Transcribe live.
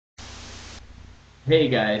Hey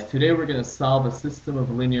guys, today we're going to solve a system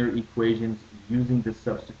of linear equations using the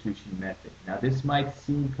substitution method. Now this might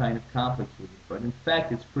seem kind of complicated, but in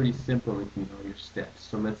fact it's pretty simple if you know your steps.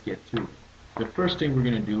 So let's get to it. The first thing we're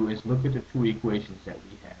going to do is look at the two equations that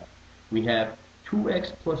we have. We have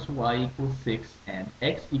 2x plus y equals 6 and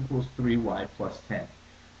x equals 3y plus 10.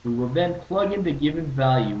 We will then plug in the given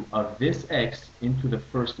value of this x into the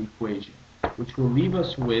first equation, which will leave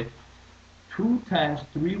us with 2 times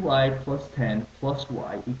 3y plus 10 plus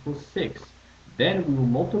y equals 6. Then we will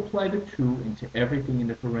multiply the 2 into everything in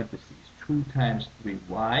the parentheses. 2 times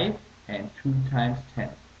 3y and 2 times 10,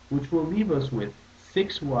 which will leave us with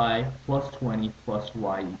 6y plus 20 plus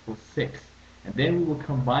y equals 6. And then we will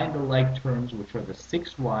combine the like terms, which are the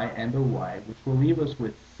 6y and the y, which will leave us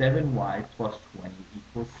with 7y plus 20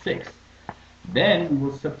 equals 6. Then we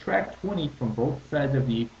will subtract 20 from both sides of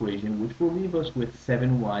the equation, which will leave us with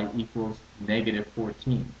 7y equals negative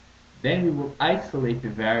 14. Then we will isolate the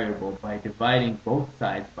variable by dividing both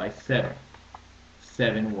sides by 7.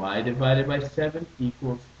 7y divided by 7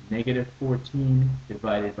 equals negative 14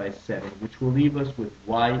 divided by 7, which will leave us with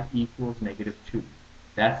y equals negative 2.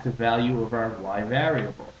 That's the value of our y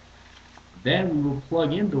variable. Then we will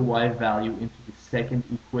plug in the y value into the second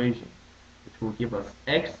equation, which will give us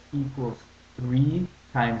x equals 3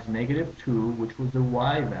 times negative 2, which was the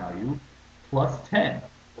y value, plus 10,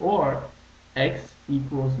 or x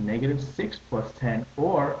equals negative 6 plus 10,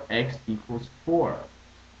 or x equals 4.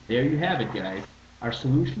 There you have it, guys. Our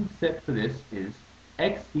solution set for this is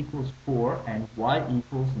x equals 4 and y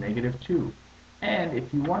equals negative 2. And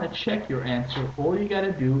if you want to check your answer, all you got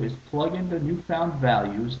to do is plug in the newfound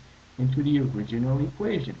values into the original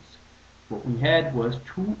equations. What we had was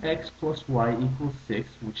 2x plus y equals 6,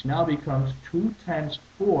 which now becomes 2 times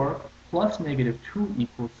 4 plus negative 2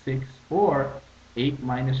 equals 6, or 8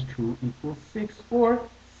 minus 2 equals 6, or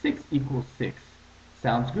 6 equals 6.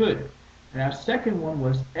 Sounds good. And our second one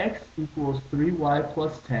was x equals 3y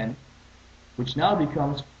plus 10, which now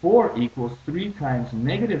becomes 4 equals 3 times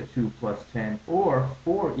negative 2 plus 10, or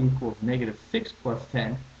 4 equals negative 6 plus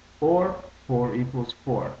 10, or 4 equals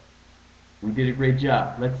 4. We did a great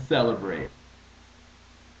job. Let's celebrate.